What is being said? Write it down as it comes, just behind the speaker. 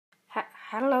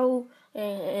Hello,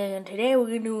 and today we're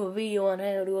gonna do a video on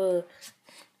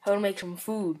how to make some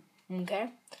food. Okay,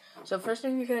 so first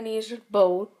thing you're gonna need is a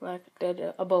bowl, like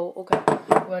that, a bowl. Okay,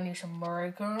 we're gonna need some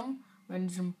breadcrumbs, we're gonna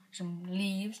need some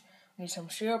leaves, we need some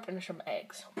syrup and some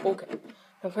eggs. Okay,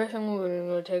 the first thing we're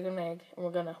gonna take an egg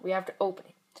and we have to open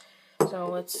it. So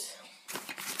let's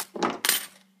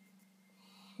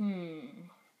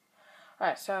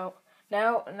Alright, so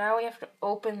now we have to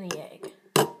open the egg.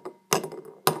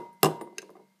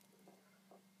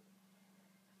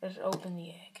 Let's open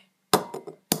the egg.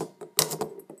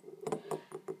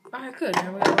 Alright, good.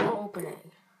 Now we're gonna open it.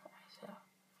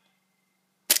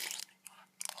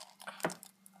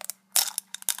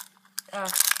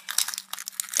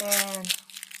 And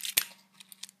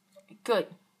good.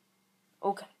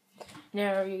 Okay.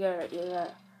 Now you got. We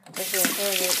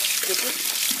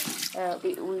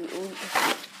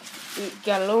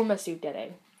got a little messy with that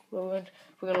egg. We're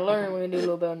gonna learn. We're gonna do a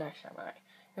little bit next time. Alright.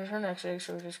 Here's our next egg.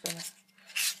 So we're just gonna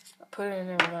put it in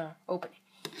there. We're gonna open it.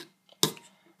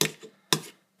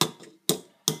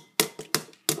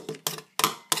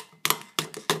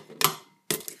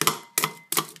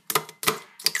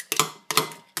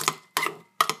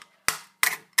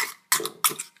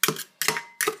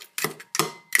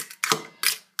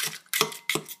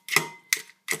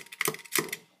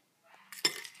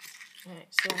 Alright,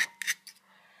 so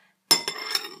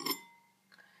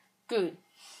good.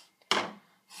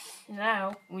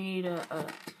 Now we need to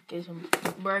get some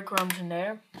breadcrumbs in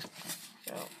there.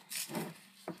 So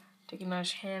take a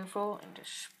nice handful and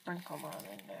just sprinkle them on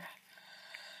in there.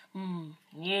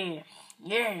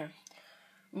 Yeah.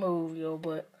 Move your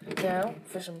butt. Now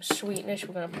for some sweetness,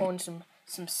 we're gonna pour in some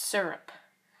syrup.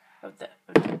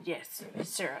 Yes,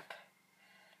 syrup.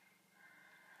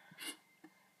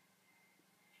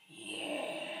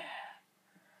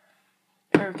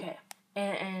 Okay,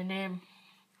 and then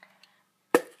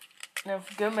now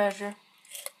for good measure,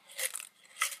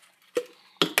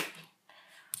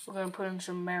 we're gonna put in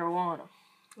some marijuana.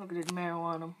 Look at this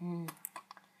marijuana.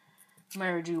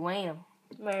 Marijuana.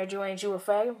 Marijuana, you a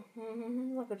faggot?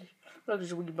 Look at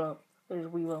this wee bump. Look at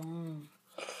this wee bump.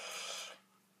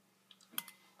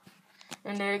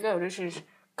 And there you go. This is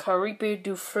Caripe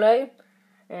Dufle,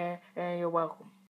 and you're welcome.